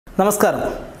നമസ്കാരം,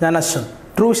 ഞാൻ Ashwan.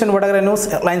 True vision Vadakara news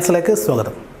ഹെഡ്ലൈൻസിലേക്ക്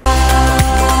സ്വാഗതം.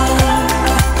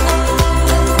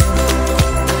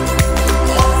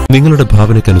 നിങ്ങളുടെ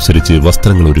ഭാവനയ്ക്കനുസരിച്ച്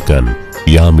വസ്ത്രങ്ങൾ ഒരുക്കാൻ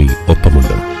യാമി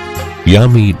ഒപ്പമുണ്ട്.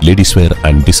 Yami ladies wear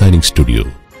and designing studio,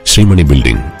 Sreemani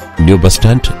building, new bus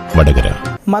stand, Vadakara.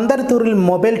 മന്ദരത്തൂരിൽ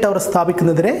mobile tower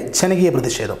സ്ഥാപിക്കുന്നതിനെ ജനകീയ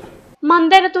പ്രതിഷേധം.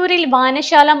 മന്ദരത്തൂരിൽ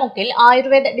വായനശാല മുക്കിൽ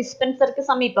ആയുർവേദ ഡിസ്പെൻസറിക്ക്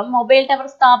സമീപം മൊബൈൽ ടവർ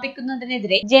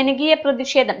സ്ഥാപിക്കുന്നതിനെതിരെ ജനകീയ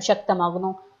പ്രതിഷേധം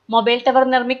ശക്തമാകുന്നു. മൊബൈൽ ടവർ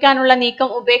നിർമ്മിക്കാനുള്ള നീക്കം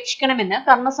ഉപേക്ഷിക്കണമെന്ന്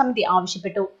കർമ്മസമിതി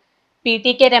ആവശ്യപ്പെട്ടു.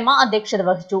 PTK രമ അധ്യക്ഷത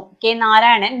വഹിച്ചു. K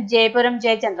നാരായണൻ, ജയപുരം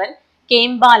ജയചന്ദ്രൻ,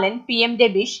 KM ബാലൻ, PM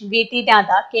Rabeesh, VT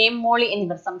Radha, KM മോളി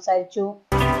എന്നിവർ സംസാരിച്ചു.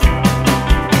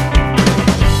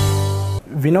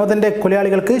 വിനോദിന്റെ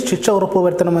കൊലയാളികൾക്ക് ശിക്ഷ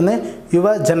ഉറപ്പുവരുത്തണമെന്ന്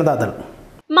യുവജനതാദൾ.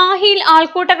 മാഹിയിൽ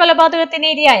ആൾക്കൂട്ട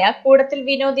കൊലപാതകത്തിനിരയായ കൂടത്തിൽ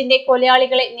വിനോദിന്റെ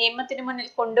കൊലയാളികളെ നിയമത്തിനു മുന്നിൽ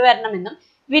കൊണ്ടുവരണമെന്നും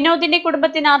വിനോദിന്റെ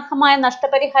കുടുംബത്തിന് അർഹമായ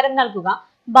നഷ്ടപരിഹാരം നൽകുക,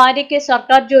 ഭാര്യയ്ക്ക്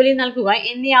സർക്കാർ ജോലി നൽകുക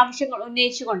എന്നീ ആവശ്യങ്ങൾ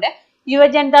ഉന്നയിച്ചുകൊണ്ട്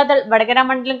യുവജനതാദൾ വടകര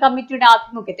മണ്ഡലം കമ്മിറ്റിയുടെ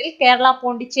ആഭിമുഖ്യത്തിൽ കേരള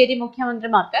പോണ്ടിച്ചേരി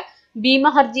മുഖ്യമന്ത്രിമാർക്ക്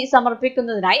ഭീമഹർജി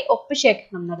സമർപ്പിക്കുന്നതിനായി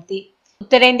ഒപ്പുശേഖരണം നടത്തി.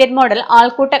 ഉത്തരേന്ത്യൻ മോഡൽ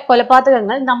ആൾക്കൂട്ട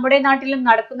കൊലപാതകങ്ങൾ നമ്മുടെ നാട്ടിലും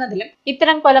നടക്കുന്നതിലും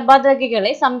ഇത്തരം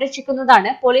കൊലപാതകികളെ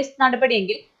സംരക്ഷിക്കുന്നതാണ് പോലീസ്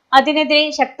നടപടിയെങ്കിൽ അതിനെതിരെ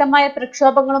ശക്തമായ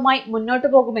പ്രക്ഷോഭങ്ങളുമായി മുന്നോട്ടു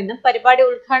പോകുമെന്നും പരിപാടി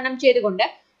ഉദ്ഘാടനം ചെയ്തുകൊണ്ട്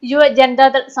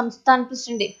യുവജനതാദൾ സംസ്ഥാന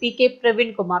പ്രസിഡന്റ് PK പ്രവീൺ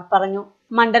കുമാർ പറഞ്ഞു.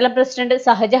 മണ്ഡലം പ്രസിഡന്റ്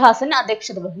സഹജ ഹാസൻ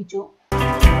അധ്യക്ഷത വഹിച്ചു.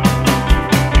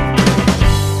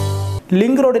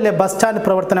 ലിങ്ക് റോഡിലെ ബസ് സ്റ്റാൻഡ്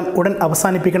പ്രവർത്തനം ഉടൻ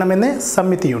അവസാനിപ്പിക്കണമെന്ന്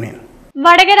സംയുക്ത യൂണിയൻ.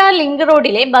 വടകര ലിങ്ക്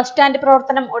റോഡിലെ ബസ് സ്റ്റാൻഡ്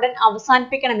പ്രവർത്തനം ഉടൻ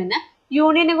അവസാനിപ്പിക്കണമെന്ന്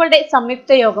യൂണിയനുകളുടെ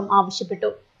സംയുക്ത യോഗം ആവശ്യപ്പെട്ടു.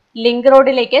 ലിങ്ക്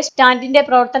റോഡിലേക്ക് സ്റ്റാൻഡിന്റെ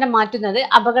പ്രവർത്തനം മാറ്റുന്നത്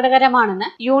അപകടകരമാണെന്ന്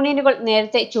യൂണിയനുകൾ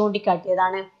നേരത്തെ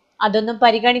ചൂണ്ടിക്കാട്ടിയതാണ്. അതൊന്നും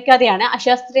പരിഗണിക്കാതെയാണ്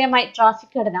അശാസ്ത്രീയമായി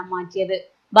ട്രാഫിക് ഘടന മാറ്റിയത്.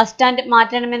 ബസ് സ്റ്റാൻഡ്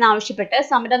മാറ്റണമെന്നാവശ്യപ്പെട്ട്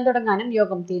സമരം തുടങ്ങാനും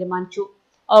യോഗം തീരുമാനിച്ചു.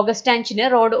 August 5-ന്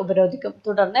road ഉപരോധിക്കും.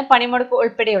 തുടർന്ന് പണിമുടക്ക്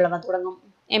ഉൾപ്പെടെയുള്ളവ തുടങ്ങും.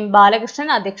 M ബാലകൃഷ്ണൻ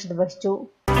അധ്യക്ഷത വഹിച്ചു.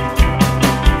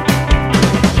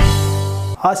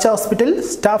 ആശ ഹോസ്പിറ്റൽ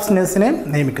സ്റ്റാഫ് നഴ്സിനെ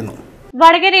നിയമിക്കുന്നു.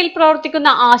 വടകരയിൽ പ്രവർത്തിക്കുന്ന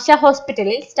ആശ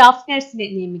ഹോസ്പിറ്റലിൽ സ്റ്റാഫ് നഴ്സിനെ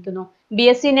നിയമിക്കുന്നു.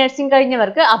 BSc nursing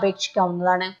കഴിഞ്ഞവർക്ക്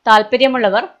അപേക്ഷിക്കാവുന്നതാണ്.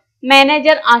 താല്പര്യമുള്ളവർ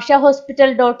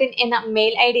manager@ashahospital.in എന്ന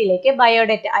മെയിൽ ഐഡിയിലേക്ക്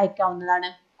ബയോഡേറ്റ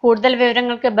അയക്കാവുന്നതാണ്. കൂടുതൽ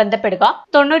വിവരങ്ങൾക്ക് ബന്ധപ്പെടുക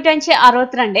 95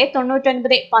 62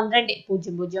 99 12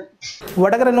 00.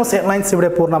 വടകര ന്യൂസ് ഹെഡ്ലൈൻസ് ഇവിടെ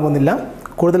പൂർണ്ണമാകുന്നില്ല.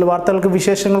 കൂടുതൽ വാർത്തകൾക്കും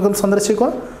വിശേഷങ്ങൾക്കും സന്ദർശിക്കുക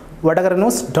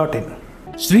wadagarnews.in.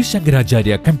 Shri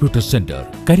Shankaracharya computer centre,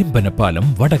 Karimbanapalam,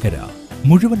 Vadakara.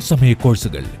 മുഴുവൻ സമയ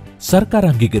കോഴ്സുകൾ, സർക്കാർ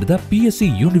അംഗീകൃത PSc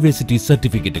യൂണിവേഴ്സിറ്റി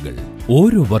സർട്ടിഫിക്കറ്റുകൾ.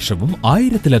 ഓരോ വർഷവും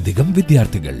 1000-ലധികം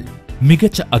വിദ്യാർത്ഥികൾ,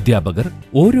 മികച്ച അധ്യാപകർ,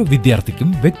 ഓരോ വിദ്യാർത്ഥിക്കും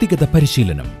വ്യക്തിഗത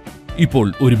പരിശീലനം. ഇപ്പോൾ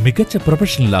ഒരു മികച്ച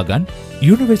പ്രൊഫഷണലാകാൻ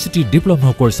യൂണിവേഴ്സിറ്റി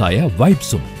ഡിപ്ലോമ കോഴ്സായ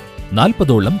വൈബ്സും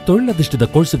 40ഓളം തൊഴിലധിഷ്ഠിത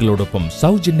കോഴ്സുകളോടൊപ്പം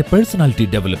സൗജന്യ പേഴ്സണാലിറ്റി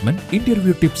ഡെവലപ്മെന്റ്,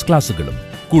 ഇന്റർവ്യൂ ടിപ്സ് ക്ലാസുകളും,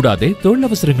 കൂടാതെ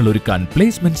തൊഴിലവസരങ്ങൾ ഒരുക്കാൻ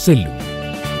പ്ലേസ്മെന്റ് സെല്ലും.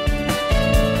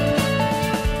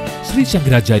 Shri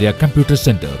Shankaracharya computer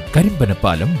centre,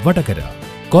 Karimbanapalam, Vadakara.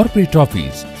 Corporate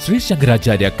office Shri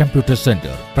Shankaracharya computer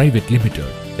centre private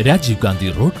limited, Rajeev Gandhi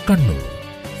road, Kannur.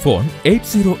 Phone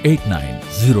 8089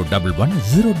 011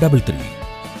 033.